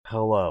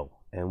Hello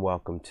and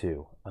welcome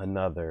to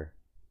another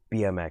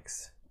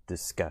BMX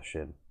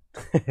discussion.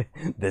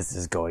 This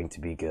is going to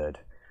be good.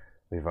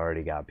 We've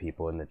already got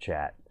people in the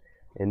chat.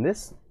 In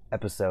this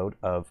episode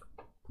of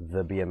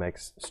the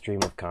BMX Stream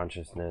of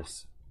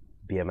Consciousness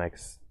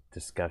BMX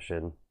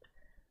discussion,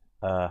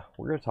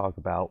 we're going to talk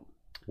about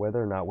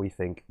whether or not we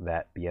think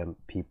that BM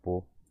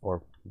people,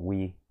 or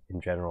we in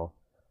general,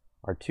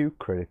 are too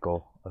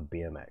critical of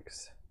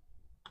BMX.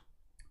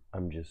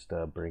 I'm just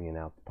bringing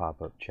out the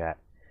pop-up chat,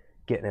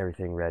 getting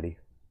everything ready.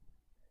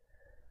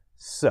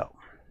 So,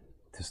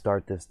 to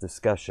start this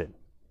discussion,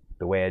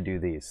 the way I do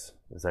these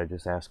is I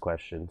just ask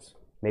questions,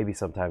 maybe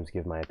sometimes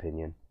give my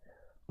opinion,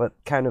 but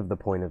kind of the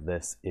point of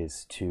this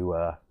is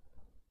to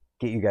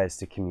get you guys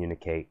to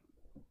communicate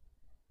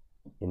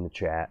in the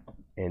chat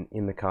and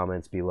in the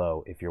comments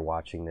below if you're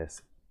watching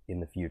this in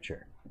the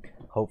future.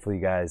 Hopefully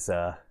you guys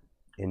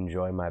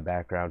enjoy my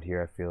background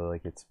here. I feel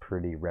like it's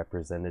pretty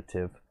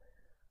representative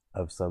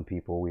of some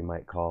people we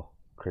might call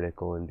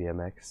critical in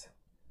BMX.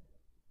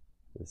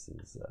 This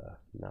is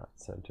not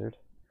centered.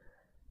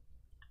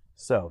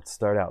 So, to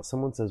start out,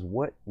 someone says,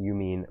 what you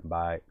mean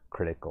by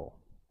critical?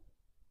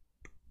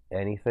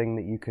 Anything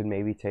that you could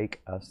maybe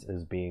take us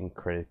as being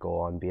critical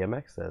on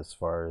BMX as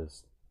far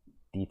as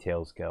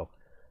details go?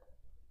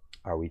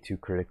 Are we too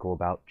critical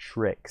about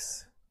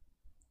tricks?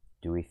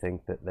 Do we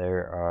think that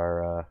there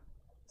are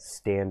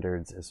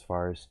standards as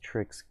far as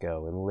tricks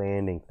go and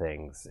landing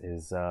things?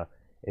 Is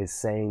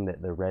saying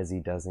that the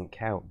resi doesn't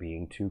count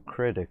being too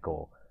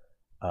critical?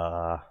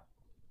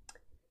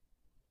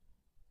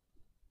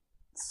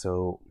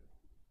 So,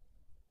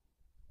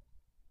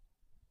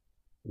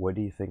 what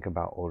do you think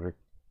about older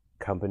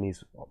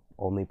companies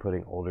only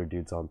putting older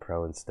dudes on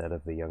pro instead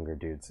of the younger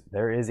dudes?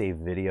 There is a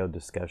video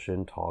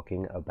discussion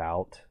talking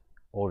about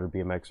older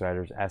BMX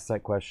riders. Ask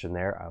that question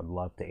there. I would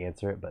love to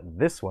answer it, but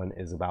this one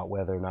is about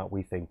whether or not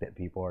we think that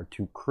people are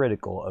too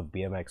critical of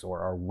BMX,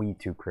 or are we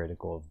too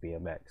critical of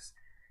BMX?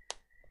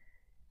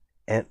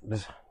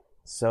 And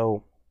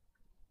so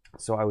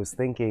I was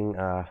thinking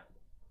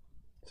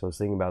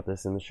about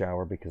this in the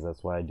shower, because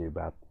that's what I do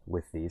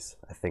with these.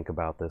 I think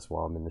about this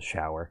while I'm in the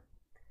shower.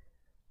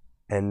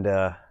 And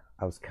I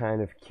was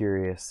kind of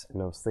curious,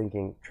 and I was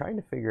thinking, trying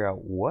to figure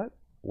out what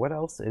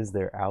else is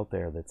there out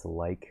there that's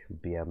like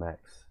BMX.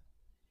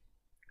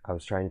 I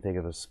was trying to think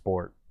of a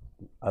sport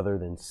other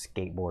than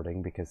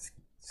skateboarding, because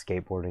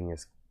skateboarding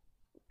is,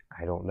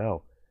 I don't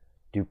know,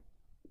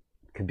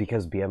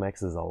 because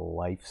BMX is a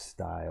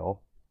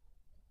lifestyle.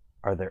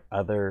 Are there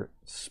other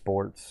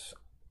sports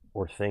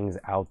or things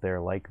out there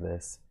like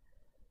this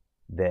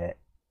that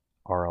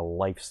are a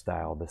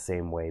lifestyle the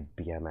same way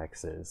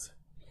BMX is?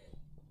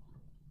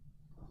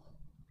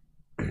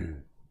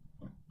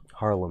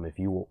 Harlem, if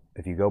you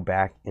go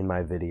back in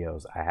my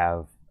videos, I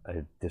have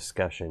a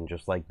discussion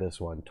just like this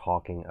one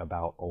talking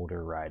about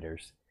older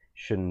riders.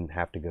 Shouldn't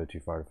have to go too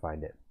far to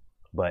find it.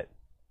 But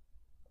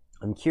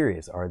I'm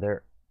curious, are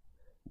there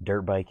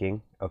dirt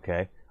biking?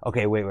 Okay,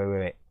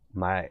 wait.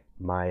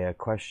 My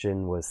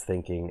question was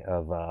thinking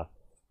of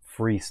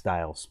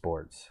freestyle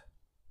sports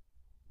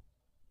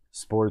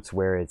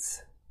where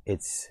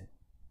it's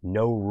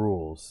no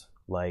rules.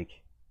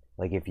 Like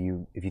if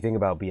you think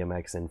about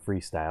BMX and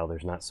freestyle,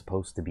 there's not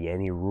supposed to be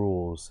any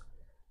rules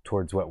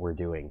towards what we're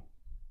doing.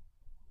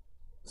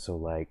 So,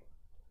 like,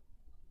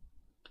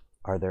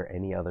 are there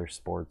any other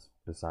sports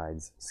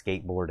besides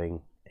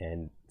skateboarding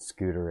and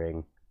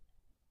scootering?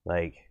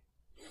 Like,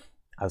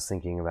 I was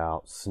thinking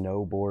about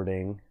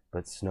snowboarding,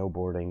 but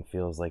snowboarding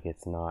feels like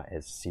it's not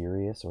as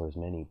serious, or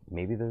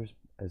maybe there's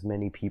as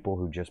many people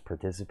who just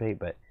participate,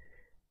 but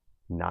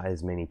not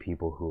as many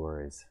people who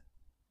are as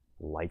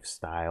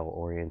lifestyle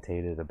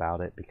orientated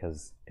about it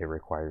because it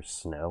requires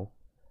snow.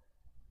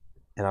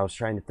 And I was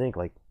trying to think,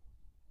 like,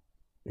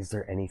 is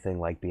there anything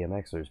like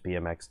BMX, or is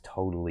BMX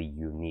totally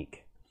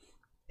unique?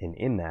 And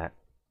in that,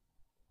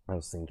 I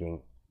was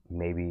thinking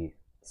maybe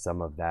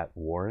some of that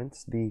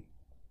warrants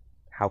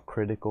how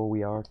critical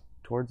we are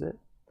towards it.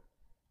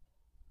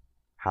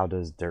 How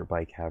does dirt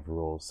bike have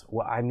rules?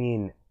 Well, I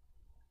mean,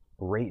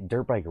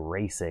 dirt bike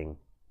racing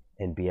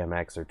and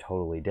BMX are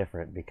totally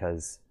different,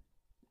 because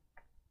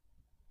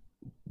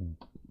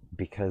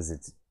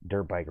it's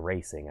dirt bike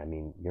racing. I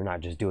mean, you're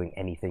not just doing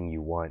anything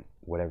you want,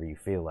 whatever you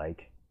feel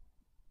like,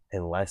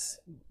 unless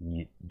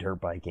dirt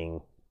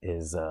biking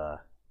is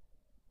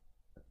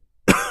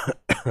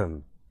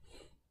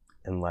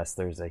unless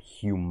there's a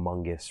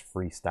humongous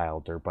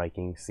freestyle dirt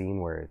biking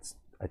scene where it's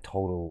a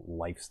total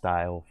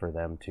lifestyle for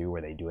them too,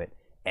 where they do it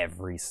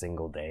every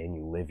single day and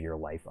you live your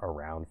life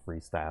around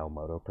freestyle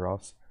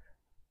motocross.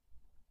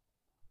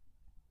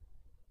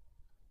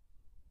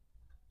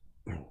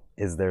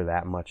 Is there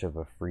that much of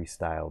a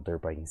freestyle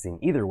dirt biking scene?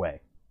 Either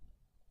way,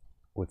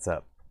 what's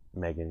up,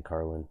 Megan,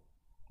 Carlin,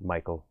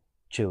 Michael,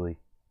 Chili,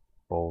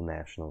 Bowl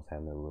Nationals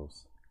have no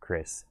rules,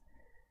 Chris?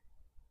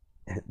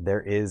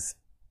 There is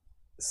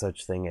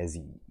such thing as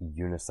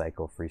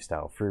unicycle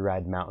freestyle,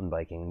 freeride mountain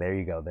biking. There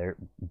you go.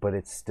 But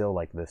it's still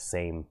like the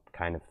same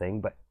kind of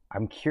thing. But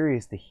I'm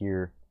curious to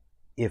hear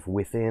if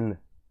within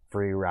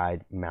free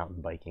ride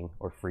mountain biking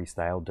or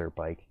freestyle dirt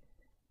bike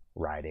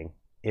riding,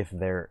 if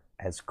they're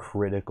as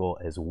critical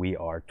as we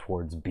are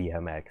towards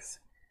BMX.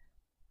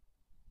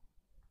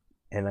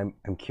 And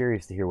I'm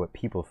curious to hear what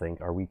people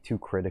think. Are we too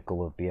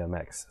critical of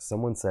BMX?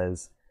 Someone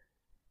says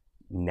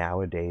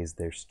nowadays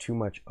there's too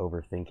much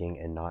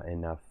overthinking and not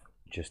enough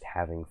just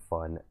having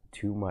fun.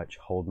 Too much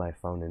hold my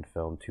phone and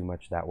film. Too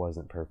much that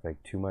wasn't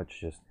perfect. Too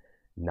much just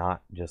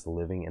not just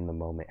living in the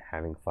moment,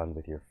 having fun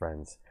with your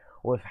friends.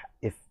 Well,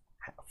 if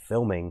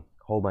filming,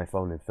 hold my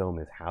phone and film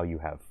is how you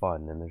have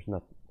fun, then there's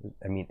nothing.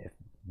 I mean,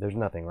 there's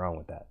nothing wrong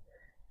with that.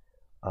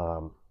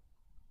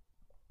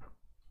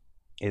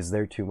 Is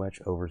there too much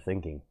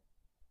overthinking?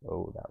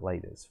 Oh, that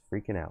light is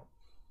freaking out.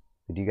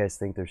 Do you guys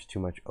think there's too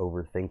much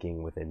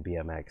overthinking within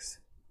BMX?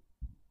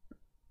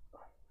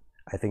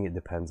 I think it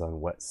depends on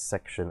what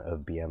section of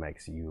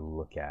BMX you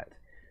look at.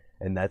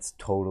 And that's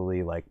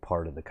totally like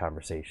part of the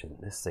conversation.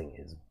 This thing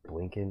is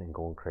blinking and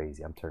going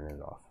crazy. I'm turning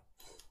it off.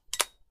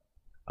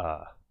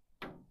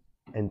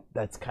 And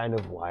that's kind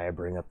of why I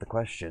bring up the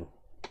question.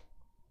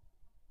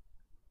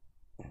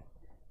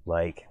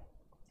 Like,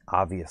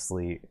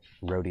 obviously,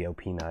 Rodeo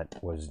Peanut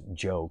was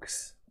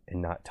jokes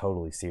and not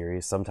totally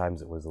serious.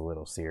 Sometimes it was a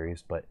little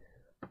serious, but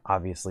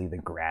obviously the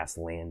grass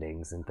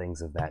landings and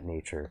things of that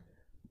nature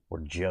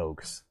were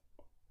jokes.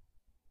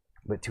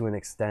 But to an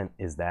extent,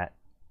 is that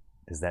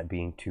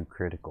being too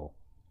critical?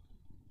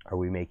 Are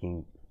we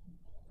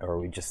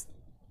just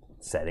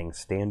setting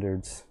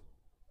standards?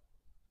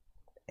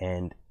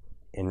 And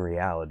in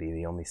reality,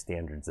 the only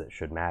standards that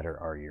should matter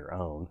are your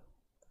own.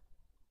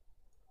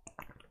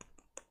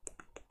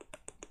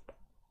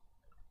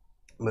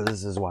 But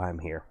this is why I'm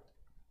here.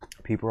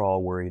 People are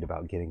all worried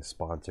about getting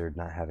sponsored,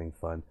 not having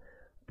fun.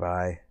 But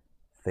I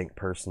think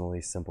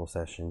personally, Simple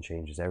Session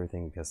changes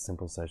everything, because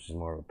Simple Session is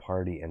more of a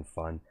party and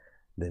fun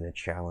than a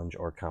challenge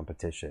or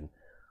competition.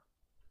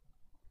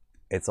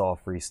 It's all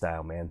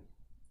freestyle, man.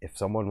 If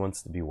someone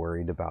wants to be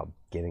worried about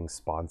getting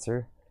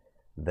sponsored,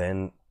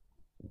 then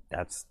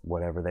that's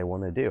whatever they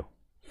want to do.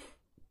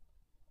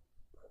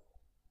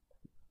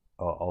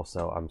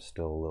 Also, I'm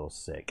still a little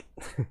sick.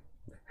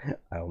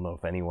 I don't know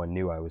if anyone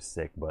knew I was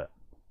sick, but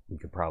you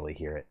could probably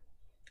hear it.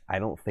 I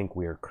don't think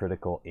we are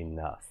critical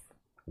enough.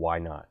 Why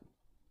not?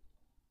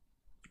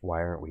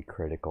 Why aren't we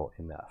critical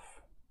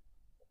enough?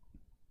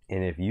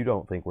 And if you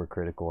don't think we're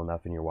critical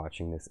enough and you're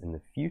watching this in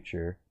the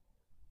future,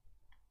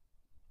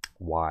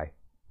 why?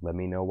 Let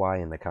me know why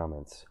in the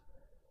comments.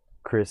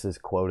 Chris is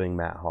quoting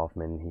Matt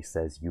Hoffman. He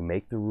says, "You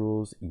make the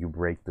rules, you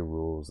break the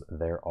rules.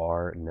 There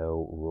are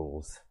no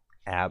rules."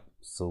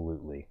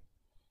 Absolutely.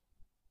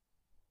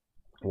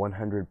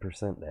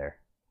 100% there.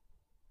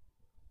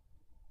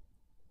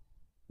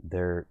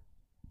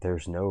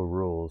 There's no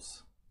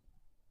rules.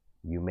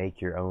 You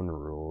make your own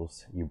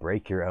rules. You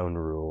break your own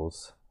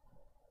rules.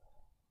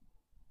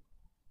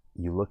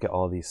 You look at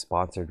all these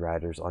sponsored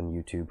riders on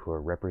YouTube who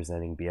are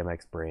representing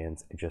BMX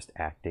brands, just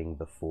acting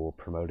the fool,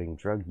 promoting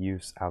drug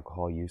use,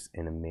 alcohol use,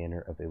 and a manner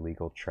of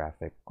illegal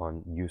traffic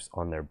on use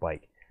on their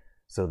bike.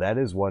 So that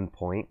is one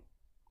point.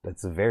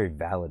 That's a very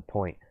valid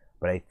point.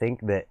 But I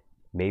think that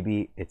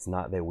maybe it's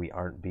not that we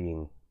aren't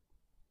being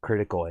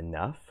critical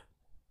enough,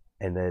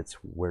 and that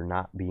we're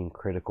not being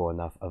critical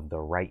enough of the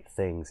right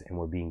things, and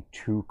we're being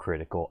too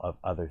critical of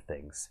other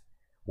things.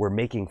 We're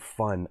making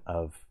fun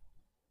of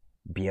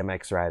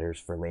BMX riders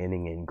for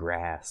landing in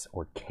grass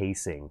or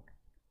casing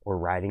or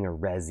riding a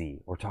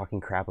resi or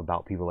talking crap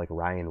about people like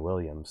Ryan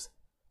Williams.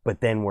 But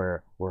then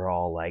we're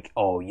all like,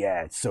 oh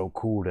yeah, it's so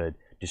cool to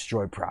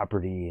destroy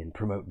property and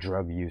promote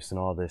drug use and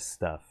all this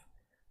stuff.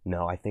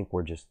 No, I think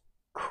we're just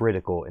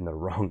critical in the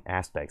wrong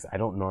aspects. I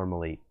don't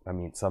normally,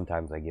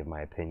 sometimes I give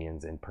my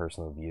opinions and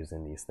personal views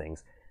in these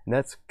things, and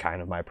that's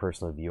kind of my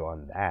personal view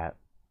on that.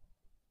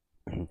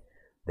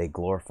 They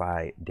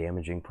glorify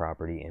damaging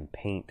property and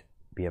paint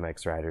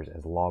BMX riders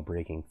as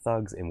law-breaking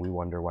thugs, and we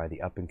wonder why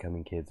the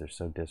up-and-coming kids are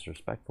so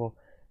disrespectful,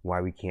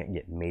 why we can't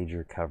get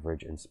major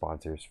coverage and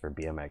sponsors for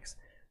BMX.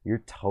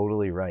 You're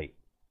totally right,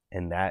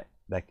 and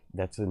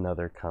that's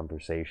another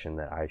conversation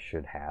that I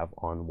should have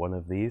on one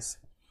of these.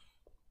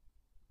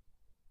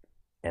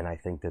 And I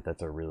think that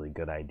that's a really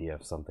good idea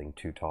of something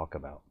to talk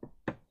about.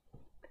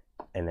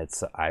 And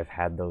I've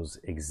had those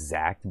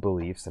exact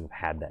beliefs and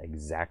had that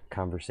exact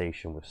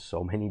conversation with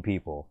so many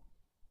people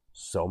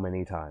so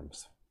many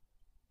times.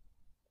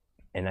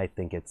 And I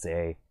think it's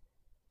a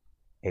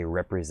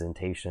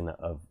representation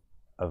of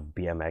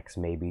BMX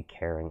maybe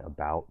caring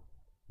about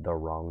the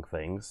wrong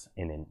things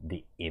and in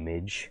the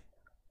image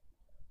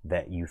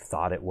that you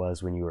thought it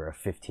was when you were a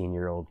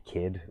 15-year-old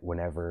kid,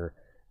 whenever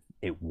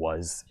it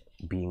was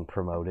being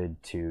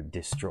promoted to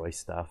destroy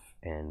stuff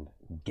and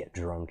get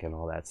drunk and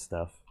all that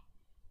stuff.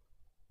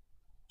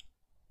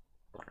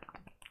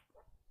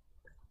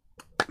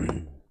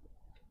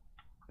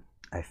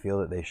 I feel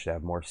that they should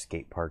have more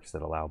skate parks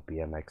that allow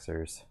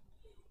BMXers.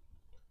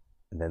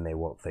 And then they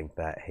won't think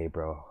that, hey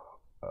bro,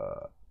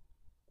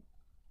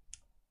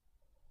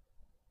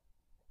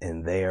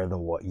 and they are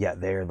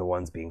the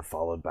ones being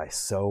followed by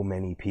so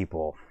many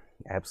people.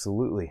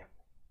 Absolutely.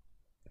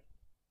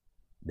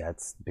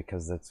 That's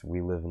because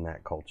we live in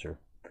that culture.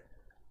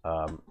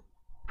 Um,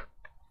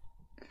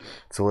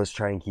 so let's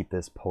try and keep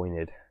this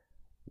pointed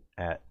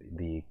at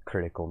the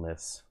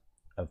criticalness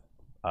of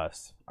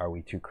us. Are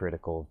we too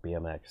critical of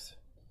BMX?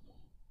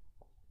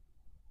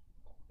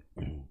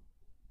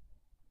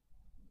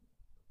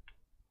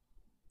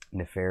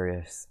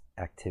 Nefarious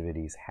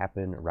activities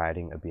happen.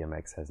 Riding a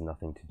BMX has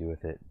nothing to do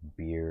with it.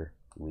 Beer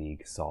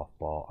league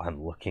softball.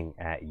 I'm looking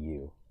at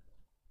you.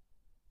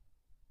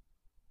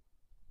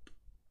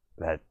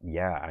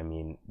 I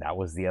mean, that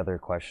was the other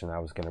question I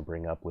was going to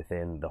bring up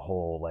within the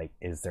whole, like,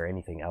 is there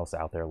anything else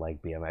out there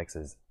like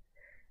BMX?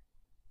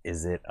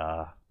 Is it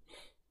I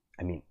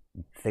mean,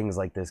 things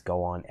like this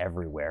go on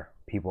everywhere.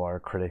 People are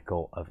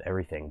critical of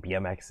everything.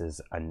 BMX is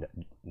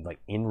like,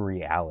 in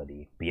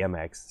reality,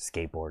 BMX,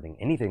 skateboarding,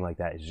 anything like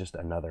that is just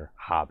another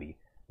hobby.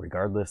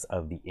 Regardless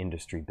of the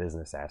industry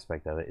business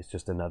aspect of it, it's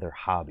just another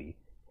hobby.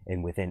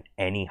 And within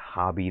any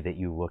hobby that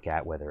you look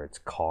at, whether it's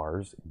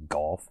cars,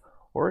 golf,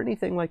 or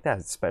anything like that,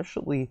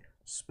 especially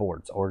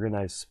sports,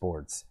 organized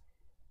sports,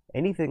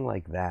 anything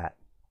like that,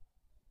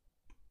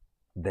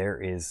 there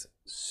is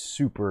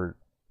super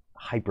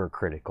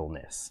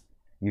hypercriticalness.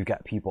 You've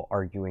got people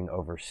arguing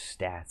over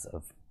stats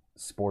of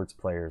sports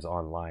players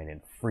online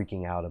and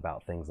freaking out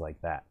about things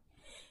like that.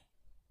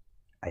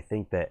 I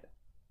think that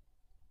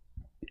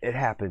it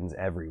happens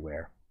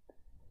everywhere.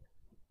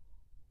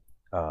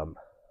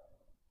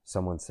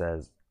 Someone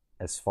says,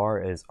 as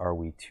far as are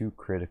we too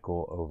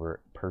critical over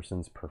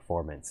person's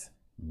performance?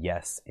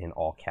 Yes, in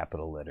all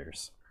capital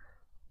letters.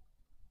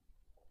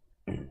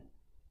 I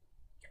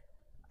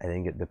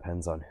think it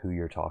depends on who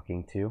you're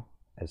talking to,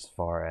 as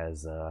far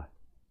as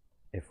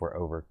if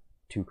we're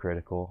too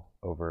critical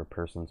over a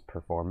person's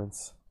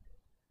performance.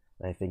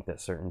 I think that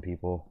certain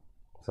people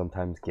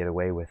sometimes get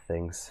away with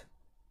things.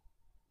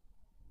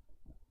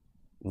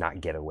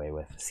 Not get away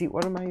with. See,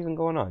 what am I even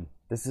going on?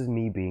 This is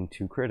me being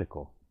too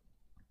critical.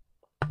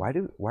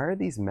 Why are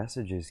these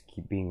messages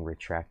keep being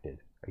retracted?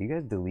 Are you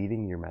guys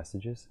deleting your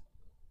messages?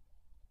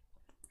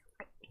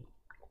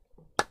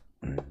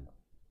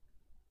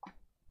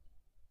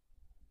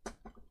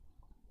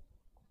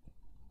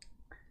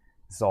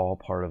 It's all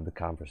part of the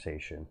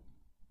conversation.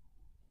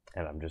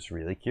 And I'm just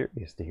really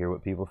curious to hear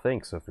what people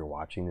think. So if you're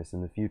watching this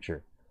in the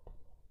future,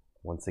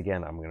 once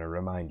again, I'm going to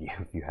remind you,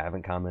 if you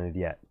haven't commented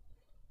yet,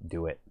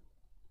 do it.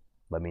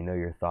 Let me know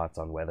your thoughts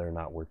on whether or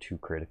not we're too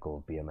critical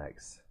of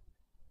BMX.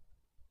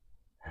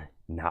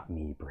 Not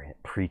me,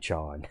 Brant. Preach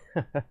on.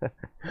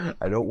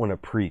 I don't want to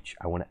preach.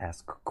 I want to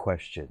ask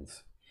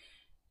questions.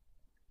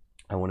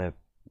 I want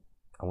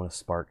to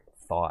spark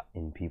thought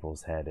in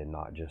people's head and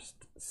not just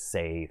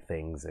say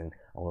things, and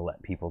I want to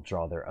let people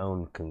draw their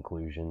own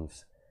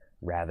conclusions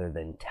rather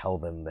than tell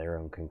them their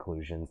own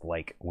conclusions,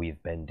 like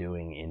we've been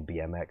doing in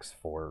BMX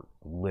for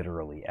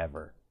literally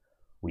ever.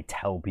 We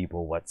tell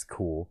people what's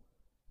cool,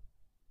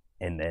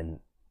 and then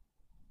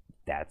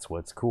that's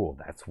what's cool.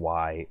 That's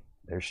why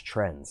there's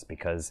trends,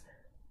 because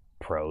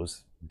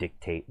pros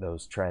dictate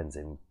those trends,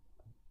 and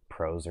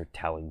pros are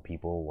telling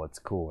people what's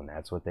cool, and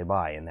that's what they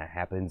buy. And that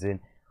happens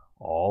in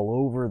all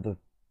over the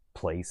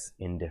place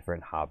in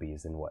different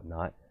hobbies and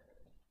whatnot.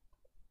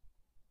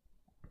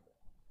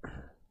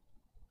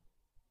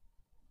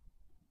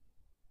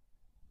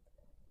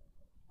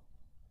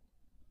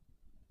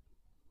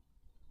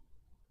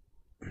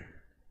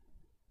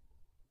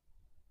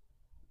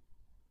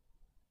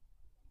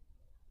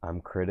 I'm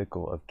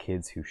critical of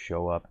kids who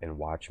show up and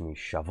watch me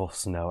shovel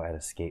snow at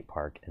a skate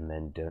park and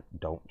then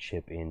don't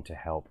chip in to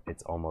help.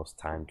 It's almost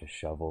time to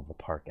shovel the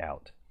park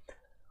out.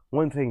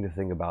 One thing to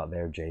think about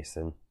there,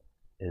 Jason,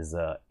 is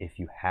if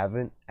you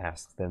haven't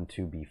asked them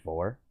to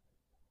before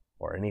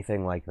or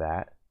anything like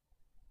that,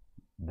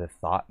 the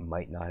thought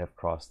might not have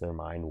crossed their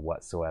mind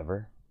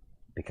whatsoever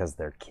because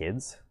they're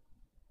kids.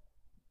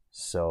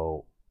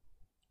 So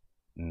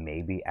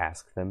maybe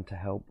ask them to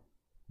help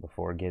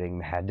before getting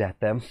mad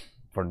at them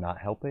for not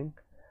helping.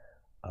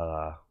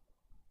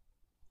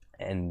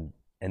 And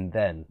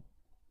then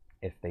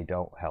if they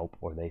don't help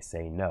or they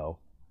say no,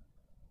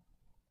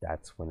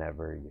 that's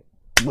whenever you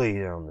lay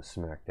down the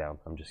smackdown.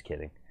 I'm just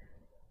kidding.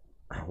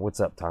 What's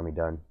up, Tommy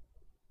Dunn?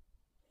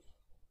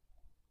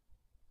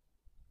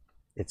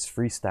 It's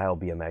freestyle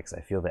BMX.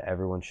 I feel that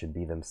everyone should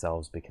be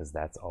themselves because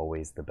that's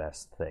always the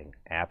best thing.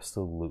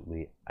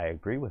 Absolutely. I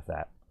agree with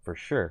that for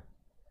sure.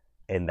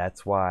 And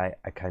that's why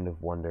I kind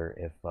of wonder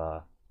if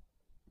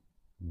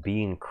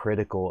being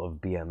critical of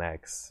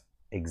BMX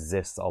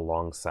exists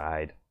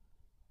alongside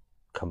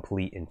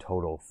complete and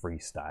total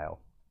freestyle.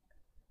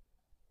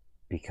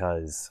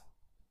 Because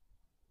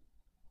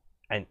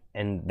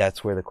and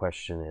that's where the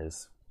question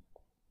is,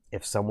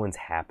 if someone's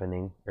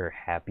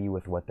happy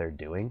with what they're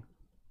doing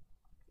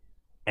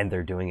and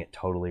they're doing it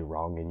totally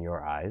wrong in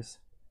your eyes,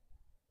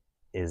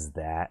 is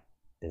that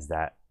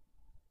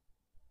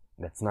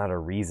that's not a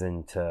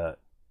reason to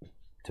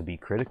be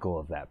critical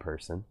of that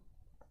person.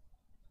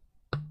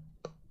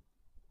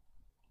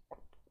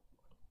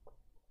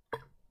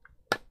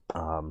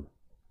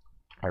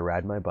 I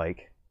ride my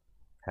bike,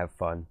 have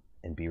fun,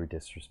 and be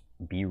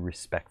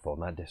respectful,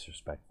 not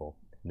disrespectful.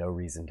 No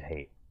reason to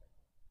hate.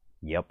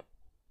 Yep.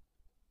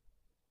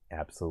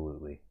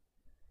 Absolutely.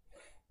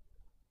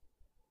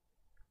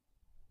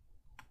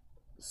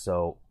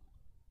 So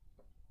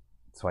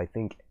I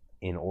think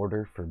in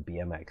order for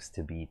BMX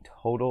to be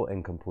total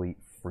and complete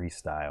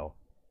freestyle,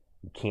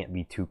 you can't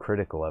be too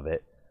critical of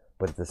it,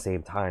 but at the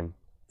same time,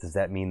 does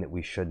that mean that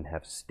we shouldn't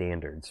have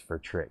standards for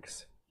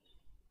tricks?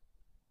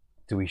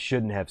 So we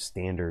shouldn't have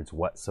standards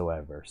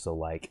whatsoever. So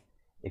like,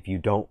 if you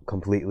don't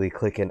completely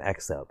click an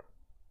X up,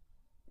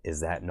 is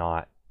that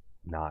not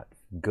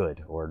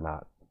good, or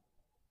not?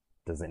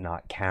 Does it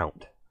not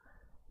count?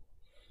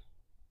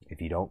 If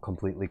you don't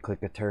completely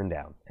click a turn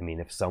down, I mean,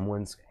 if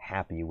someone's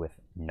happy with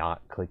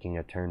not clicking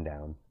a turn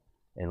down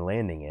and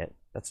landing it,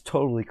 that's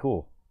totally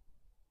cool.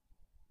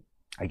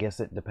 I guess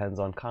it depends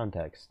on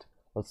context.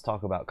 Let's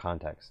talk about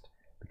context,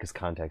 because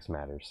context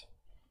matters.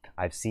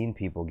 I've seen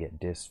people get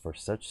dissed for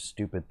such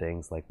stupid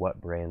things like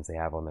what brands they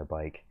have on their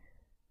bike.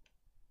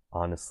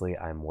 Honestly,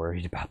 I'm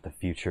worried about the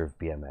future of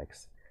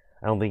BMX.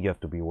 I don't think you have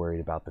to be worried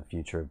about the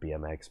future of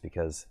BMX,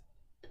 because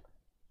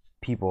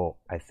people,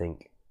 I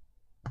think,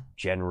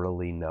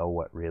 generally know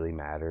what really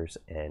matters,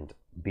 and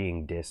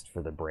being dissed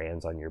for the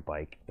brands on your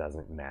bike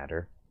doesn't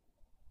matter.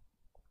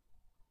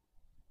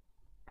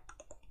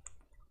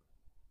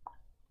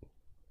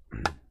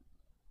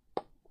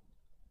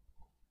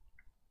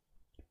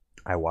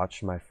 I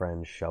watched my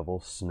friend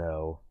shovel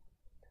snow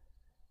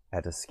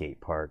at a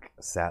skate park,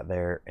 sat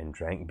there and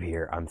drank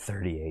beer. I'm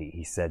 38.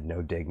 He said,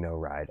 no dig, no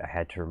ride. I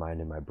had to remind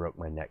him I broke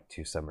my neck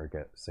 2 summers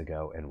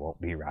ago and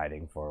won't be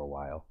riding for a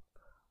while.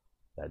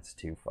 That's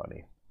too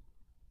funny.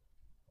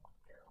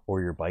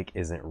 Or your bike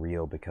isn't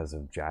real because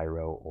of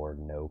gyro or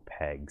no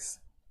pegs.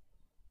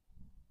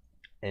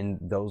 And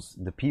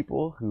the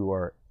people who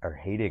are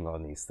hating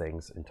on these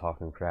things and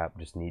talking crap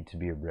just need to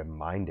be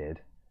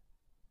reminded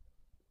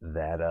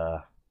that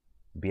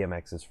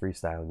BMX is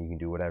freestyle and you can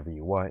do whatever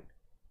you want.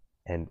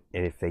 And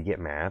if they get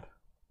mad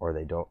or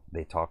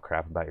they talk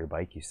crap about your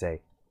bike, you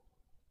say,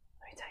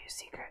 let me tell you a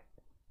secret.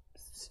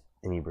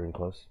 And you bring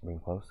closer, and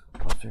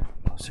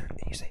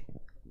you say,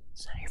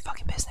 it's none of your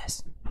fucking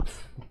business.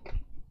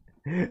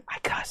 I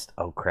cussed.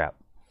 Oh crap.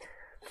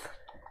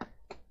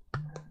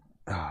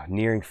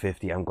 Nearing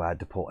 50, I'm glad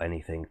to pull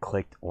anything,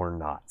 clicked or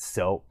not.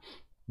 So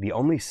the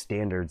only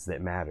standards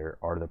that matter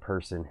are the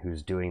person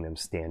who's doing them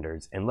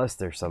standards, unless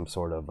there's some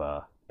sort of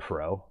a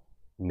pro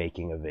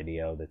making a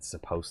video that's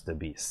supposed to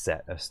be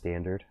set a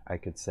standard, I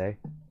could say.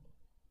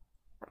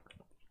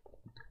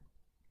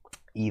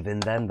 Even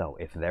then though,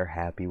 if they're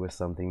happy with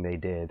something they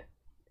did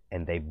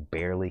and they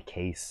barely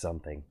case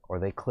something, or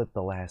they clip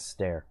the last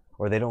stair,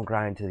 or they don't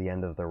grind to the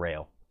end of the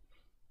rail,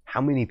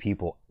 how many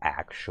people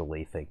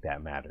actually think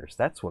that matters?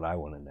 That's what I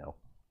want to know.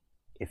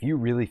 If you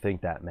really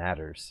think that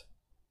matters,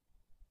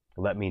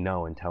 let me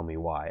know and tell me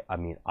why. I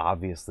mean,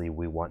 obviously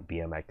we want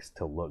BMX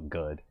to look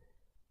good,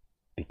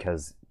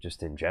 because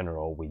just in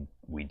general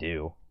we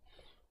do.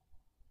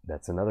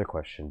 That's another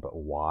question, but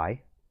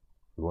why?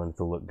 We want it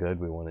to look good,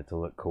 we want it to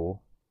look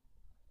cool.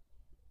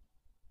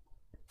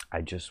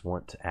 I just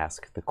want to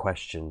ask the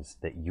questions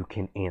that you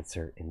can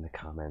answer in the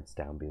comments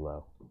down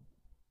below.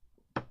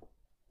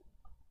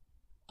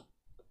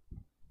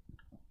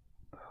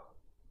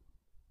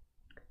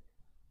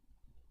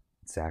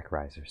 Zach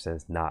Reiser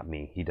says, not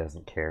me, he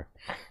doesn't care.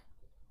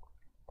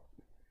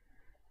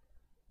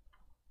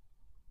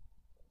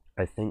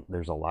 I think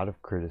there's a lot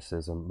of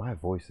criticism. My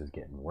voice is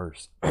getting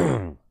worse.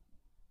 I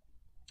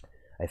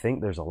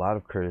think there's a lot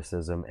of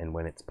criticism, and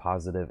when it's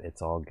positive,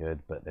 it's all good,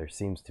 but there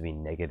seems to be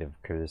negative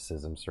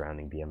criticism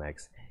surrounding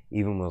BMX.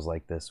 Even was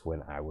like this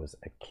when I was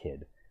a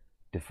kid.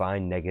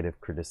 Define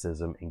negative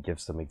criticism and give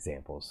some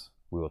examples.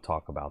 We will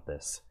talk about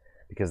this,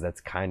 because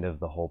that's kind of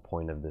the whole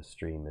point of this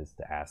stream, is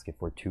to ask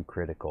if we're too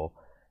critical.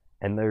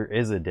 And there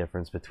is a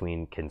difference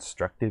between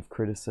constructive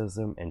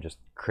criticism and just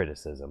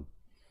criticism.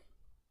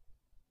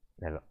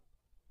 And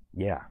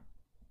yeah,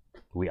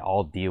 we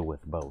all deal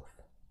with both.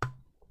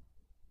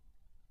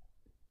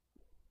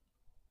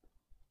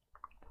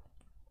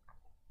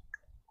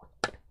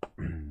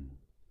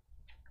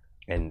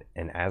 And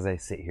as I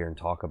sit here and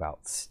talk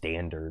about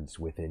standards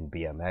within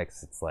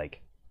BMX, it's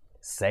like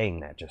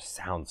saying that just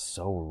sounds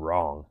so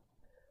wrong,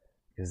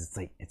 because it's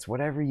like, it's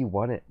whatever you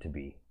want it to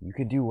be. You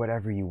can do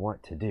whatever you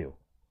want to do,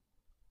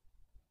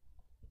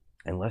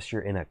 unless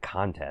you're in a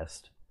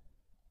contest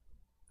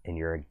and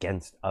you're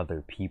against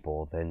other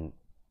people. Then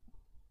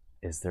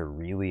is there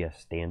really a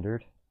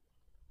standard?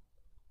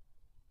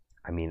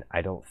 I mean,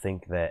 I don't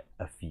think that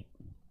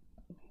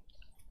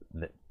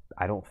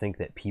I don't think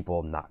that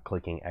people not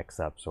clicking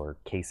X-ups or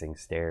casing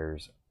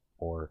stairs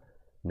or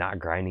not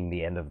grinding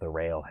the end of the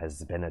rail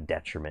has been a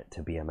detriment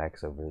to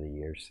BMX over the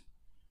years.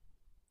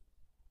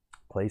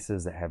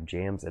 Places that have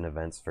jams and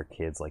events for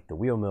kids like the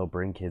Wheel Mill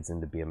bring kids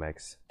into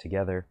BMX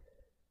together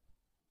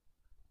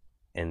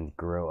and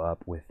grow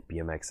up with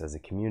BMX as a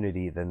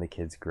community. Then the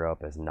kids grow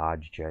up as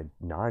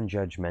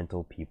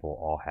non-judgmental people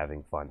all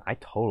having fun. I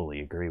totally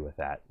agree with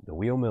that. The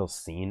Wheel Mill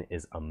scene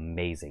is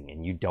amazing,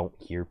 and you don't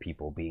hear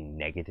people being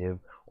negative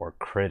or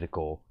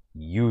critical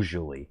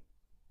usually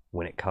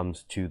when it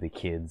comes to the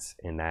kids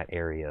in that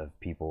area of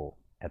people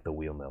at the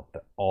wheel mill.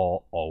 They're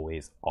all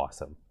always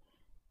awesome.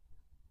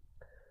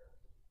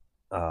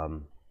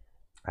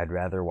 I'd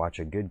rather watch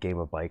a good game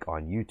of bike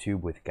on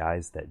YouTube with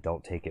guys that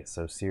don't take it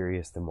so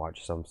serious than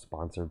watch some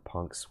sponsored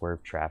punks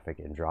swerve traffic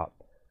and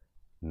drop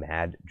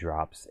mad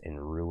drops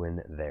and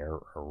ruin their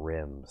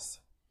rims.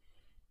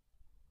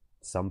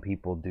 Some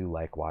people do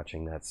like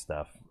watching that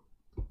stuff.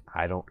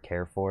 I don't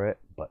care for it,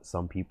 but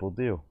some people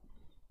do.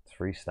 It's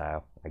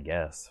freestyle, I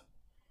guess.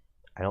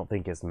 I don't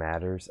think it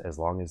matters as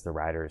long as the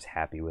rider is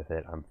happy with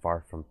it. I'm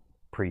far from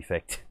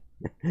perfect.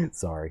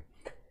 Sorry.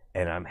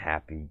 And I'm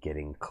happy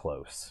getting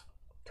close.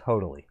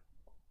 Totally.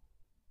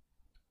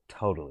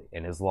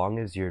 And as long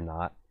as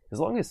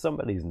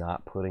somebody's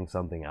not putting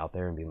something out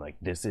there and being like,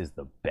 this is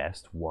the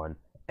best one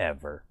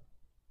ever,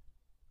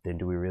 then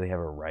do we really have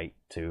a right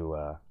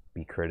to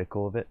be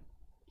critical of it?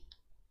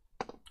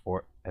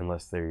 Or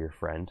unless they're your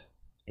friend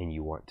and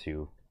you want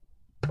to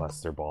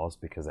bust their balls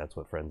because that's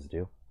what friends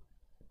do.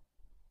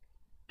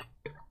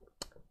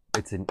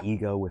 It's an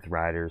ego with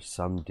riders.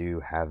 Some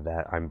do have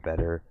that. I'm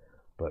better,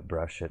 but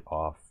brush it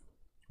off.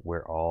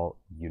 We're all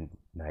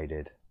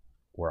united.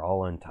 We're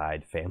all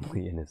untied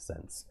family in a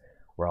sense.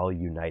 We're all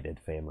united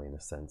family in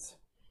a sense.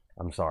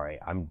 I'm sorry.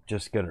 I'm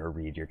just going to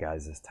read your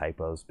guys'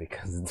 typos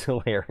because it's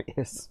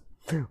hilarious.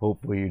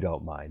 Hopefully you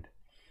don't mind.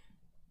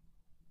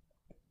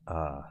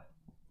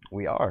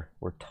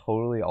 We're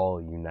totally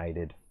all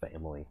united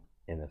family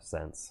in a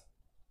sense.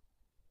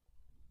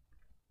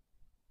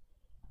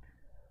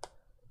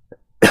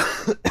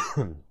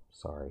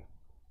 Sorry.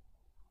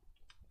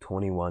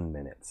 21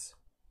 minutes.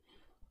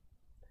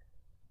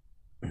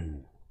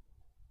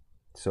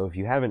 So if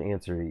you haven't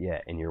answered it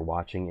yet and you're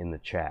watching in the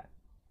chat,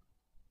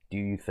 do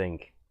you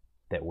think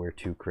that we're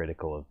too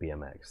critical of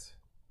BMX?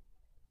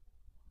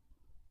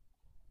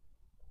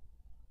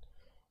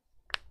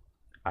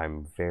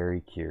 I'm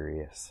very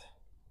curious.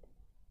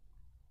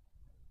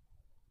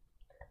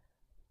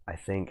 I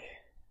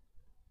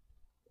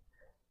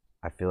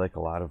feel like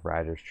a lot of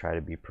riders try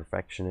to be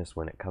perfectionists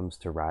when it comes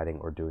to riding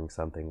or doing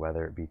something,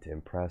 whether it be to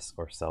impress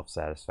or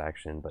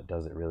self-satisfaction, but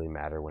does it really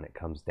matter when it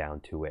comes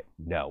down to it?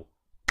 No.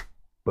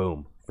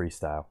 Boom.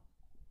 Freestyle.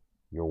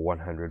 You're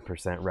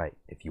 100% right.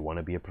 If you want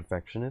to be a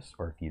perfectionist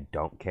or if you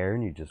don't care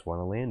and you just want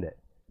to land it,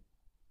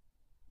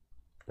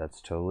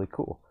 that's totally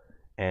cool.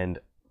 And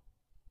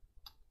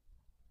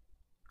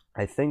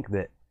I think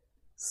that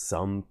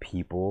some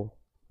people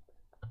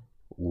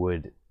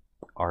would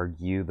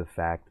argue the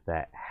fact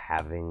that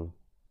having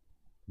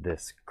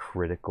this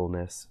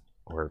criticalness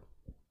or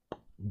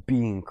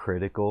being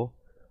critical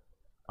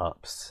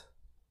ups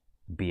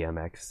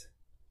BMX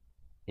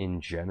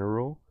in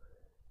general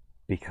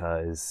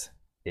because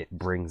it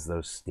brings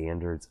those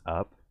standards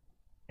up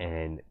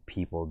and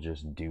people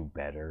just do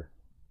better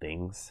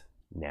things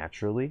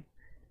naturally.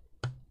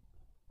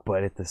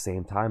 But at the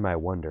same time, I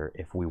wonder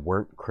if we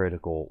weren't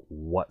critical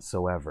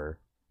whatsoever,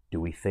 do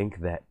we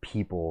think that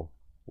people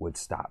would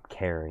stop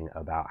caring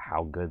about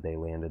how good they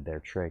landed their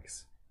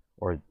tricks,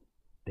 or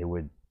they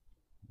would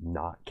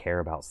not care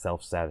about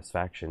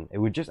self-satisfaction?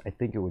 I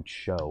think it would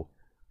show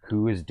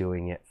who is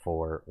doing it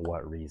for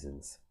what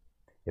reasons.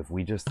 If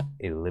we just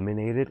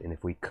eliminated, and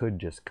if we could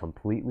just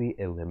completely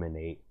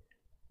eliminate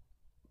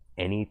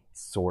any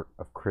sort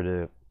of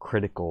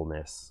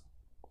criticalness,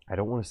 I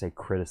don't want to say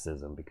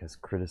criticism because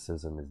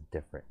criticism is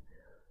different.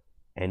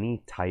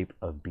 Any type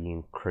of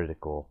being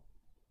critical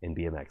in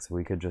BMX, if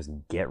we could just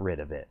get rid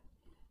of it,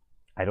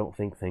 I don't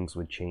think things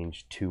would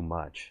change too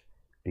much,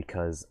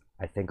 because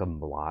I think a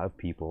lot of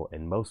people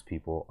and most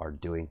people are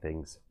doing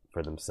things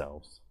for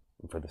themselves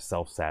and for the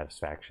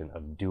self-satisfaction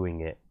of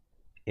doing it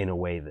in a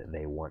way that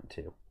they want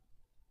to.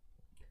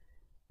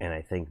 And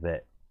I think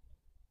that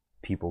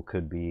people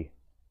could be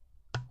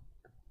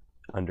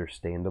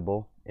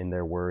understandable in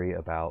their worry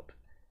about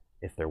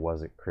if there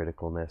wasn't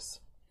criticalness,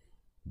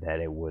 that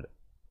it would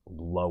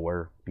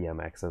lower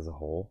BMX as a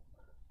whole.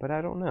 But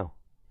I don't know.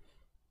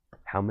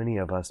 How many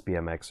of us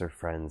BMXer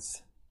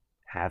friends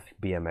have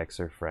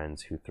BMXer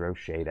friends who throw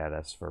shade at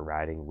us for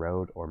riding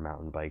road or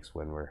mountain bikes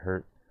when we're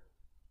hurt?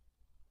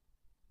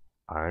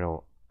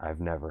 I've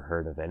never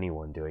heard of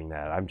anyone doing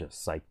that. I'm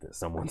just psyched that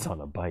someone's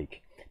on a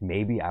bike.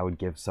 Maybe I would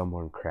give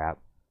someone crap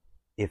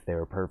if they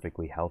were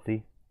perfectly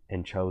healthy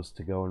and chose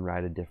to go and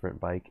ride a different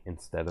bike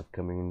instead of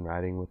coming and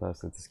riding with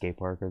us at the skate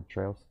park or the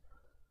trails.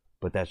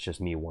 But that's just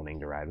me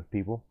wanting to ride with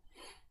people.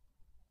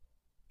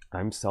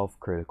 I'm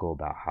self-critical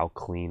about how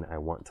clean I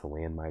want to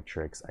land my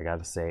tricks. I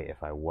gotta say,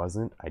 if I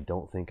wasn't, I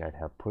don't think I'd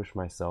have pushed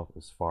myself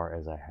as far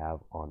as I have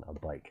on a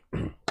bike.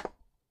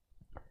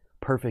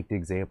 Perfect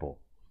example.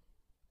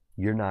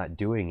 You're not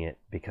doing it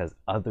because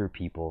other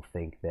people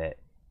think that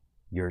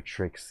your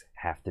tricks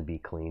have to be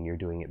clean. You're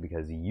doing it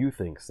because you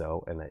think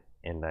so,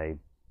 and I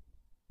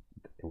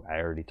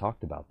already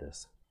talked about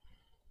this.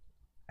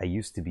 I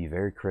used to be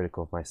very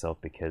critical of myself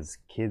because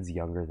kids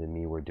younger than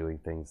me were doing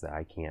things that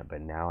I can't,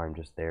 but now I'm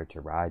just there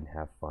to ride and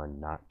have fun,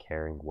 not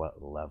caring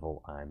what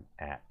level I'm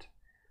at.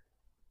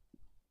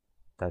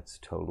 That's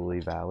totally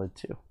valid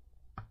too.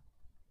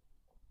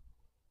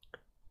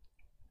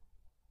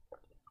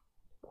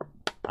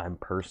 I'm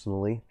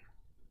personally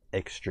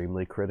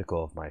extremely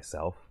critical of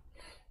myself,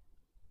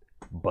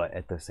 but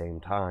at the same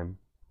time,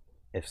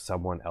 if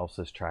someone else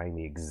is trying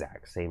the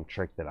exact same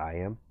trick that I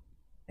am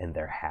and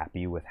they're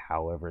happy with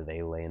however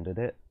they landed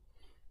it,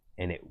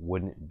 and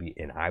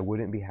I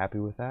wouldn't be happy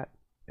with that,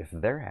 if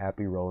they're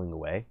happy rolling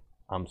away,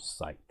 I'm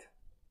psyched.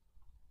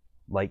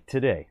 Like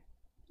today,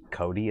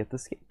 Cody at the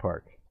skate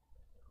park.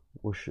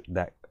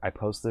 That I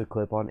posted a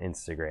clip on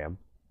Instagram.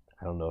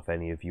 I don't know if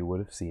any of you would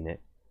have seen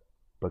it,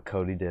 but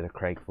Cody did a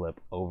crank flip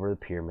over the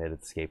pyramid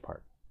at the skate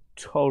park.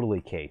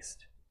 Totally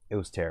cased. It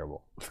was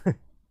terrible.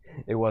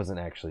 It wasn't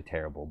actually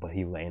terrible, but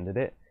he landed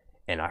it,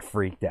 and I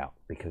freaked out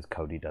because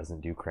Cody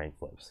doesn't do crank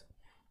flips.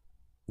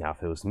 Now,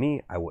 if it was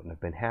me, I wouldn't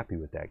have been happy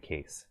with that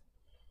case.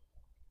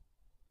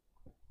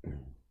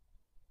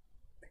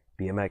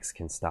 BMX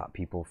can stop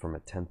people from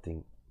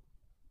attempting.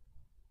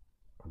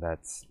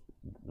 That's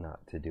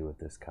not to do with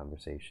this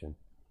conversation.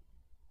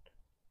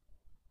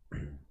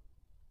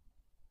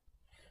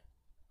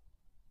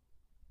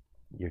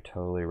 You're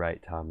totally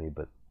right, Tommy,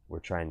 but we're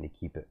trying to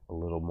keep it a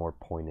little more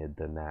pointed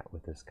than that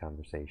with this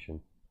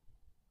conversation.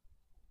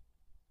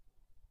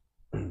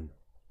 And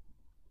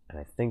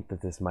I think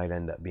that this might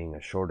end up being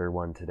a shorter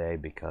one today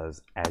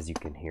because, as you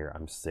can hear,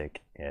 I'm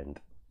sick and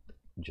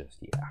just,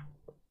 yeah.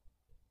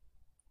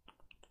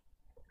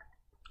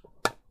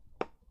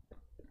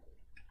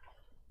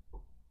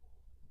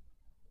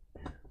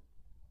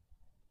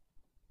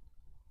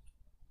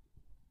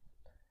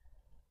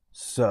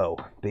 So,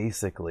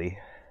 basically,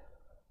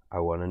 I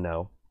want to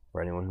know,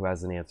 for anyone who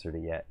hasn't answered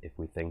it yet, if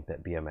we think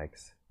that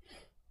BMX,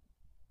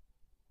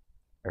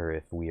 or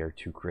if we are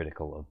too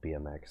critical of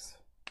BMX.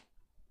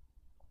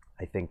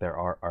 I think there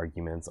are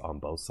arguments on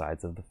both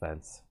sides of the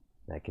fence.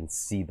 And I can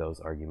see those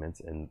arguments,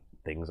 and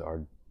things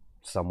are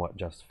somewhat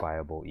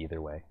justifiable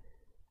either way.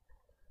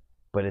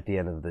 But at the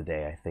end of the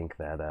day, I think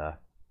that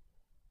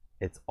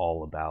it's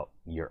all about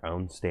your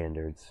own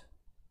standards,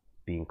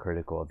 being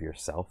critical of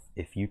yourself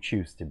if you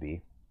choose to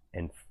be,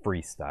 and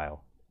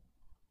freestyle.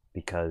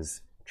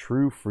 Because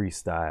true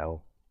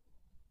freestyle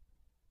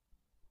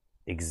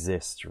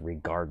exists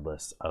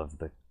regardless of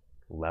the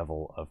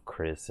level of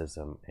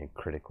criticism and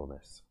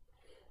criticalness.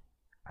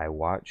 I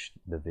watched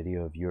the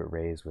video of you at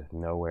Ray's with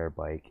Nowhere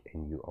Bike,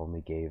 and you only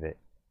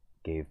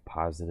gave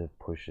positive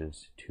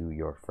pushes to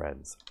your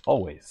friends.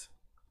 Always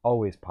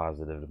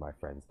positive to my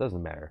friends.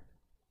 Doesn't matter.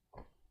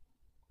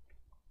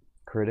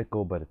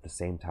 Critical, but at the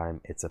same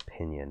time, it's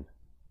opinion.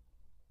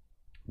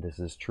 This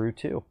is true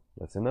too.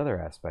 That's another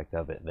aspect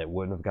of it that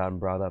wouldn't have gotten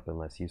brought up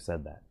unless you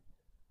said that.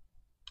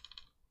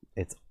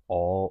 It's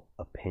all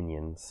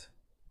opinions,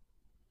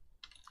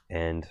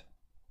 and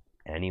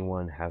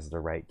anyone has the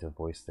right to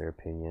voice their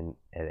opinion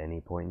at any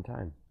point in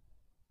time,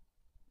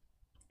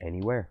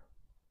 anywhere.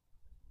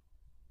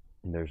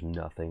 And there's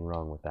nothing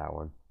wrong with that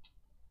one.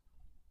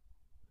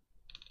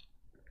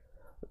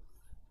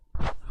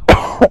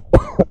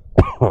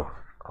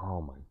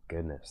 Oh my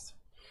goodness,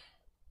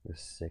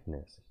 this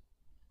sickness.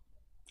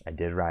 I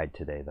did ride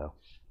today though.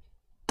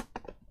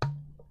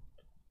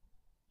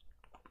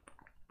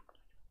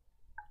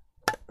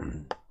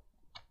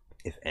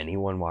 If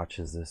anyone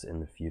watches this in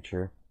the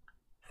future,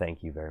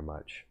 thank you very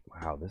much.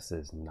 Wow, this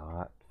is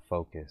not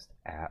focused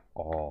at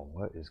all.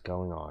 What is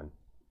going on?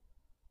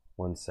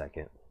 1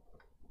 second.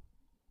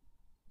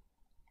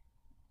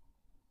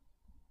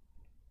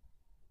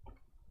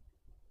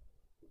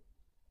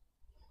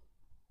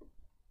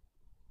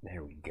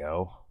 There we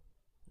go.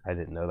 I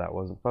didn't know that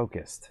wasn't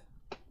focused.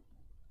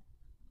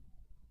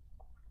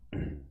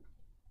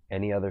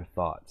 Any other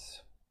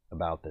thoughts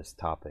about this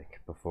topic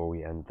before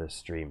we end this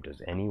stream?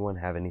 Does anyone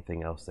have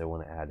anything else they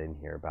want to add in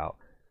here about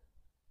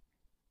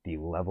the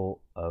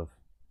level of,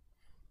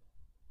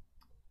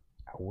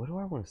 what do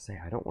I want to say?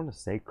 I don't want to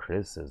say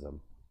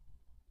criticism.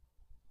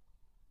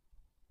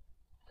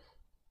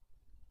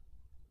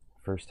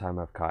 First time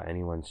I've caught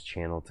anyone's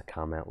channel to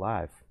comment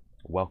live.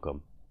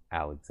 Welcome,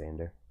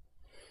 Alexander.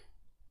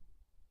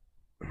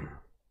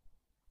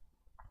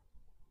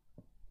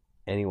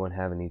 Anyone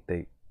have any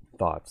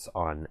thoughts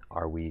on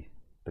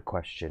the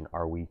question,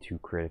 are we too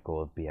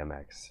critical of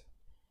BMX?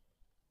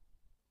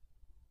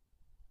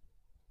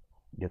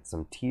 Get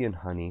some tea and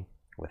honey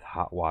with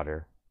hot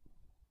water,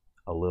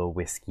 a little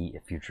whiskey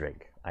if you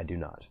drink. I do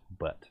not,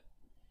 but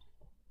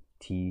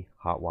tea,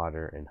 hot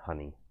water, and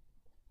honey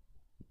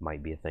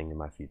might be a thing in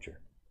my future.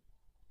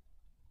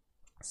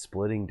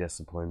 Splitting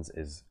disciplines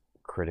is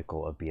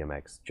critical of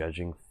BMX,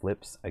 judging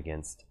flips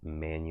against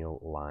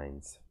manual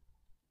lines.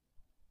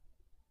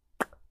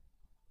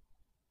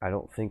 I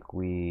don't think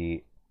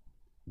we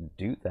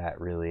do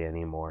that really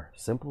anymore.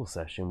 Simple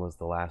Session was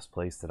the last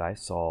place that I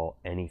saw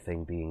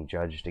anything being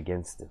judged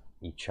against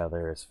each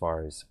other as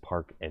far as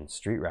park and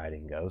street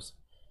riding goes.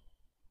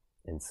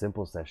 And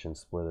Simple Session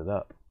split it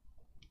up.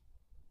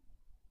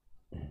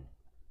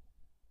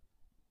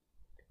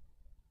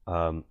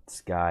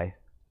 Sky,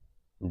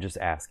 I'm just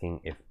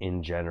asking if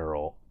in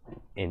general,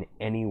 in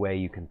any way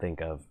you can think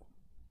of,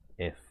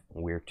 if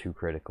we're too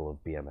critical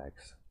of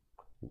BMX.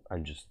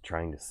 I'm just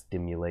trying to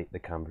stimulate the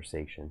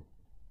conversation.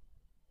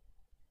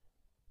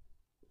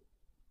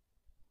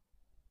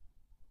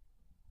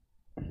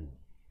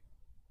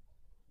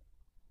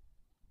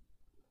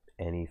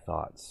 any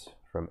thoughts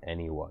from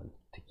anyone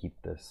to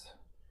keep this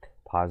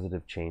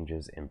positive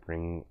changes and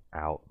bringing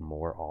out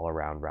more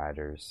all-around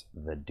riders,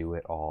 the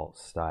do-it-all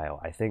style?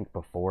 I think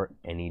before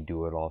any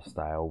do-it-all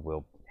style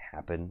will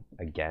happen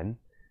again,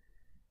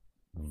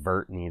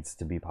 vert needs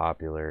to be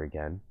popular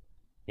again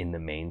in the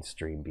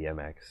mainstream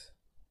BMX,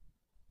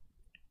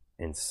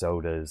 and so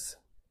does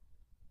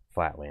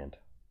flatland.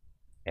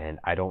 And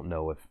I don't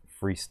know if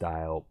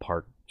freestyle,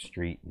 park,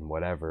 street, and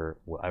whatever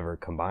will ever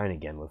combine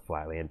again with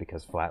flatland,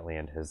 because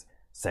flatland has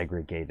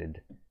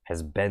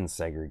been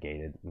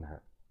segregated.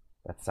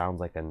 That sounds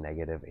like a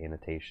negative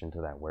annotation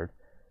to that word,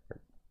 or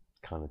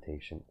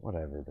connotation,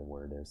 whatever the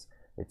word is.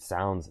 It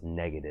sounds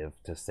negative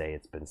to say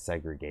it's been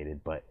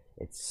segregated, but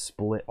it's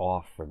split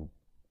off from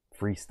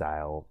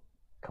freestyle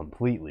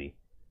completely.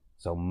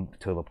 So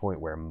to the point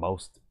where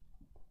most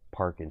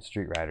park and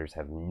street riders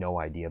have no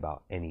idea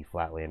about any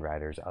flatland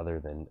riders other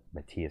than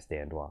Matthias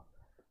Dandois.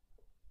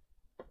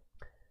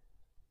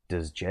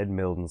 Does Jed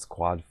Milden's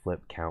quad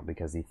flip count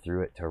because he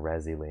threw it to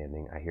Resi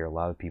landing? I hear a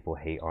lot of people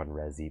hate on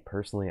Resi.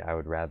 Personally, I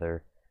would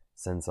rather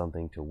send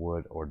something to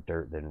wood or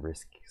dirt than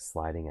risk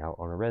sliding out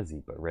on a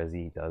Resi, but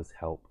Resi does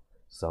help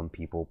some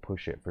people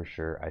push it for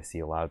sure. I see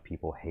a lot of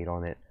people hate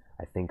on it.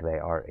 I think they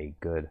are a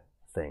good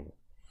thing.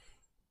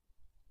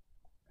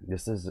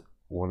 This is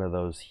one of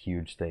those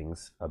huge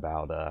things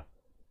about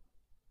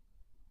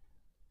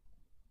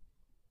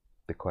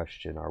the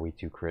question, are we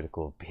too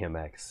critical of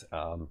BMX,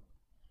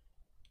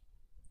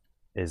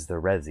 is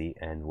the Resi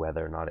and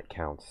whether or not it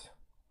counts.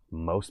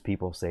 Most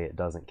people say it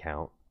doesn't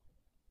count.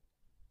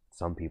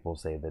 Some people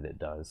say that it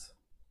does.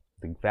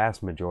 The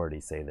vast majority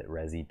say that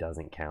Resi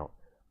doesn't count,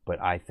 but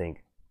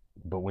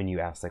when you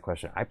ask that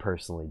question, I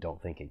personally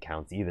don't think it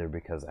counts either,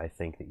 because I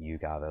think that you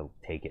gotta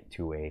take it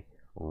to a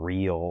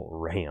real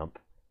ramp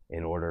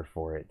in order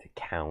for it to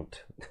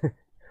count.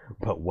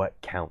 But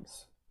what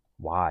counts?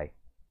 Why?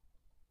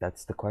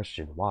 That's the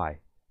question. Why?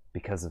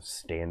 Because of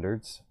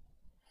standards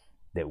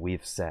that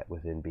we've set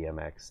within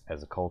BMX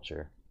as a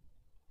culture,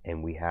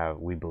 and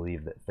we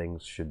believe that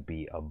things should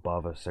be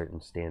above a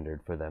certain standard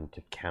for them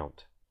to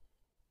count.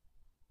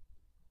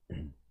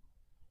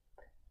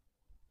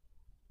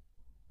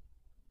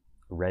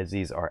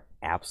 Resis are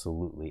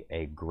absolutely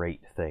a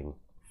great thing,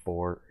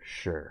 for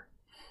sure.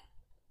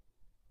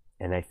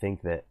 And I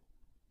think that,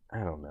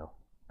 I don't know.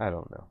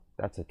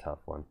 That's a tough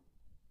one.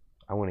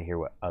 I want to hear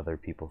what other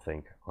people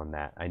think on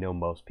that. I know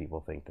most people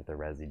think that the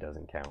Resi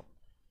doesn't count.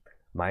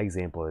 My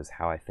example is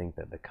how I think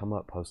that the Come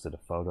Up posted a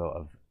photo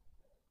of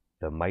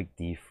the Mike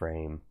D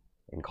frame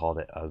and called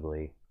it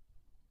ugly.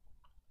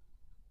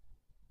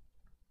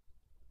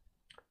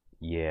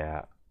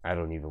 Yeah, I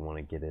don't even want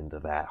to get into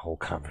that whole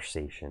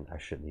conversation. I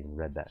shouldn't even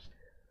read that.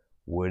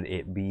 Would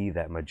it be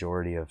that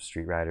majority of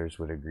street riders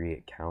would agree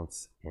it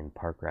counts and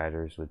park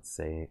riders would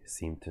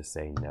seem to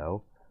say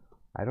no?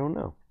 I don't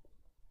know.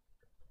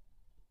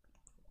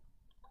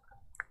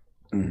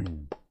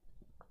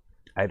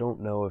 I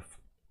don't know if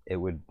it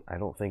would. I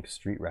don't think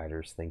street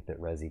riders think that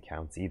Resi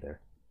counts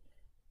either.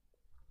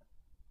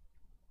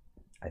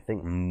 I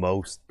think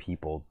most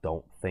people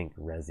don't think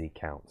Resi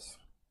counts.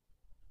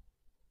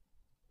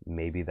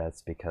 Maybe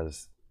that's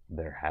because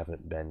there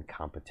haven't been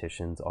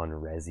competitions on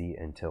Resi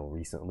until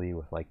recently,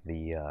 with like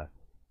the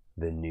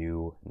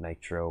new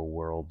Nitro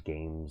World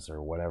Games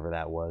or whatever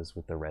that was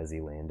with the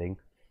Resi landing.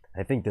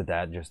 I think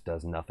that just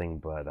does nothing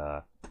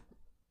but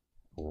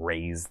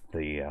raise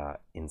the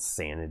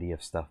insanity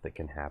of stuff that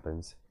can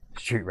happen.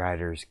 Street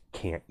riders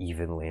can't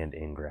even land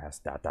in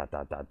grass. ...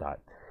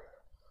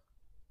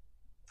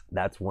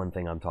 That's one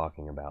thing I'm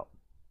talking about.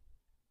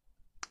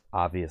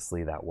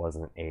 Obviously, that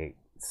wasn't a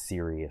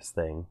serious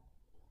thing.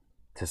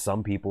 To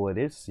some people, it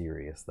is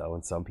serious, though,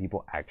 and some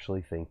people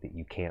actually think that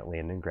you can't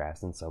land in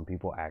grass, and some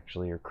people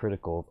actually are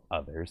critical of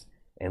others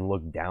and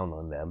look down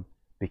on them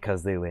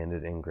because they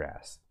landed in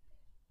grass.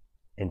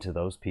 And to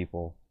those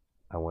people,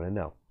 I want to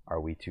know, are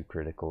we too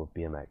critical of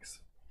BMX?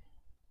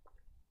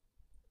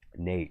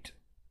 Nate,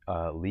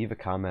 leave a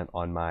comment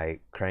on my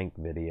crank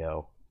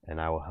video,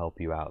 and I will help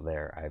you out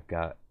there.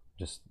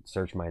 Just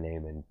search my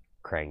name in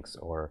cranks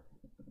or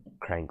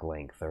crank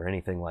length or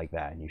anything like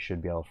that, and you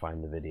should be able to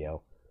find the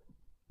video.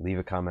 Leave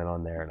a comment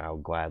on there and I will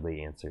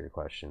gladly answer your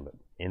question, but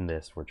in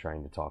this we're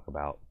trying to talk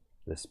about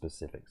this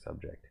specific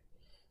subject.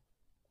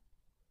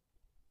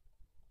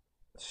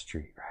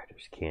 Street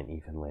riders can't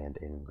even land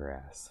in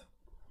grass.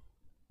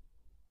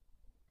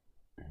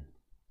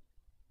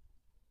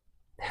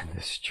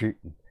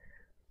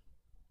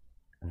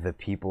 The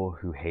people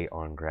who hate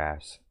on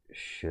grass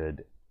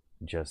should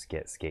just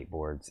get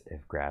skateboards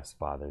if grass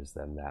bothers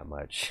them that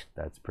much.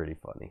 That's pretty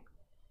funny.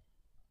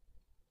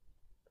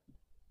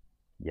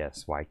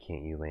 Yes, why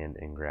can't you land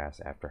in grass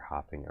after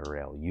hopping a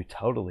rail? You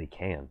totally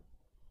can.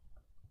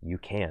 You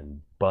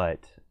can,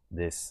 but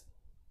this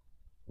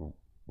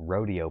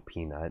rodeo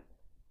peanut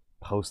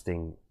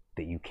posting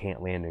that you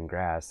can't land in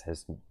grass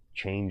has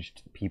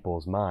changed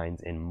people's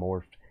minds and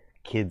morphed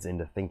kids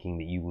into thinking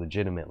that you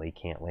legitimately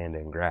can't land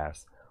in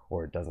grass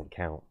or it doesn't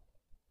count.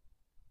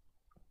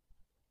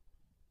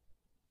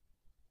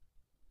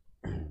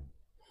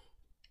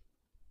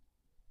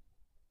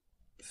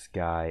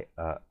 Sky,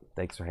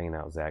 thanks for hanging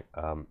out, Zach.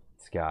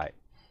 Sky,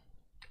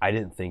 I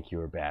didn't think you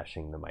were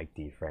bashing the Mike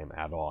D frame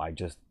at all. I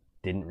just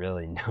didn't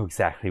really know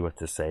exactly what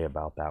to say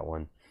about that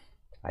one.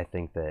 I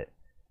think that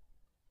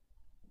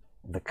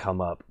the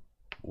Come Up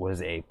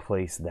was a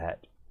place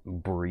that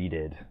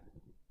breeded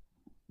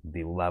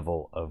the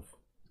level of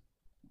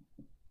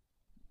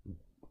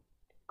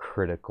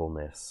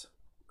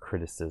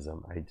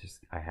criticism.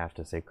 I have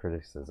to say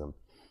criticism.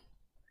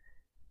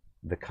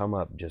 The Come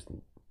Up just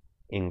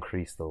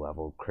increased the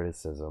level of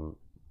criticism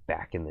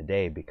back in the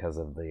day because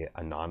of the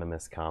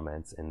anonymous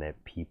comments and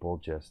that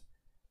people just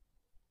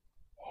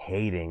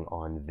hating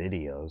on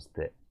videos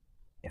that,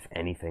 if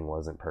anything,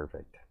 wasn't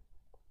perfect.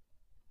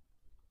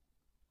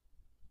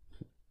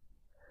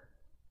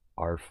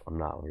 Arf, I'm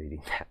not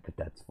reading that, but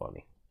that's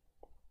funny.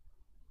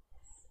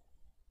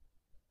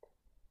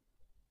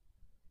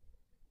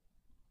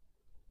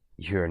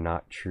 You're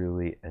not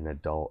truly an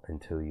adult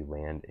until you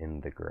land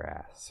in the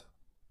grass.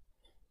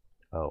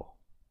 Oh,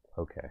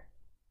 okay.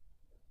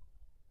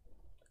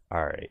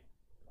 Alright.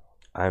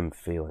 I'm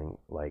feeling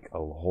like a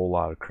whole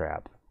lot of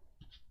crap.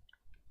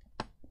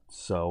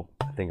 So,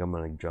 I think I'm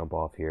going to jump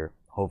off here.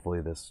 Hopefully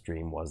this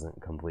stream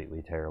wasn't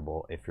completely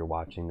terrible. If you're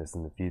watching this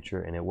in the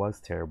future and it was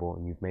terrible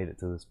and you've made it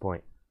to this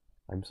point,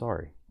 I'm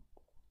sorry.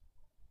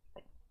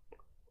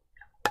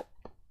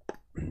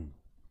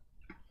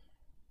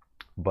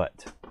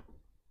 But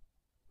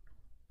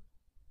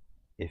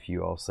if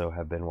you also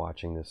have been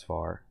watching this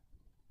far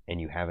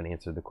and you haven't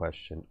answered the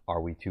question,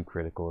 are we too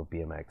critical of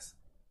BMX?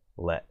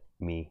 Let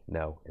me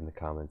know in the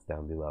comments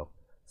down below.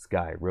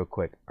 Sky, real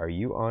quick, are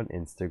you on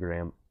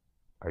Instagram?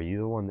 Are you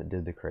the one that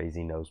did the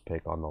crazy nose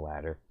pick on the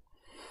ladder?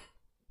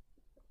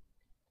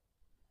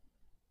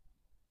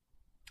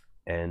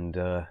 And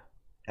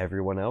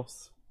everyone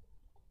else,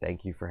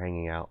 thank you for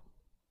hanging out.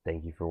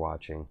 Thank you for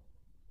watching.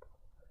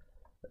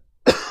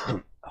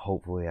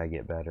 Hopefully I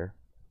get better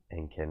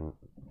and can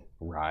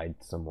ride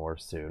some more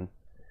soon.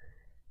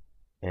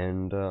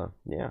 And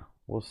yeah,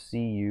 we'll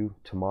see you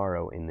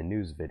tomorrow in the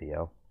news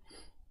video.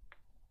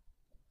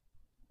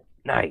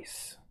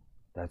 Nice.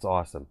 That's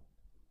awesome.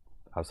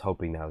 I was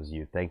hoping that was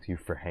you. Thank you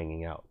for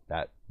hanging out.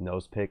 That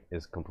nose pick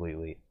is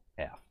completely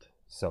effed.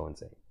 So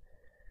insane.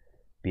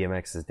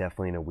 BMX is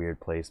definitely in a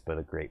weird place, but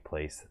a great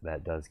place.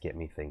 That does get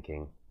me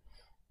thinking.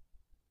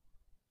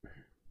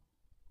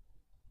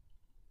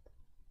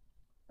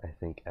 I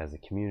think as a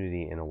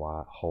community in a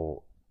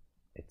whole,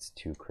 it's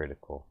too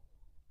critical.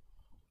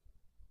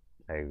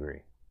 I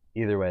agree.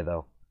 Either way,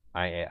 though,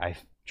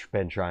 I've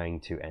been trying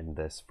to end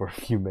this for a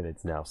few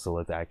minutes now, so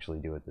let's actually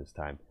do it this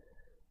time.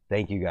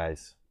 Thank you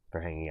guys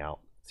for hanging out.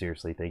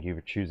 Seriously, thank you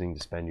for choosing to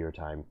spend your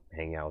time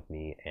hanging out with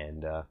me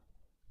and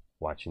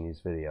watching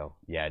these videos.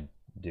 Yeah,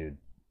 dude,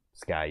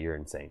 Sky, you're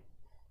insane.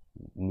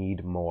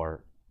 Need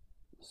more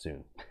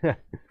soon.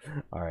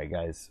 Alright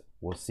guys,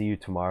 we'll see you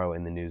tomorrow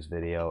in the news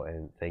video,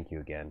 and thank you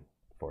again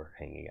for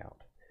hanging out.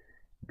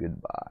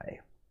 Goodbye.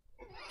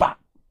 Bah!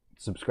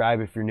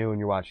 Subscribe if you're new and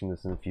you're watching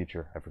this in the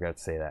future. I forgot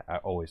to say that. I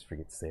always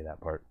forget to say that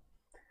part.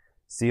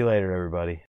 See you later, everybody.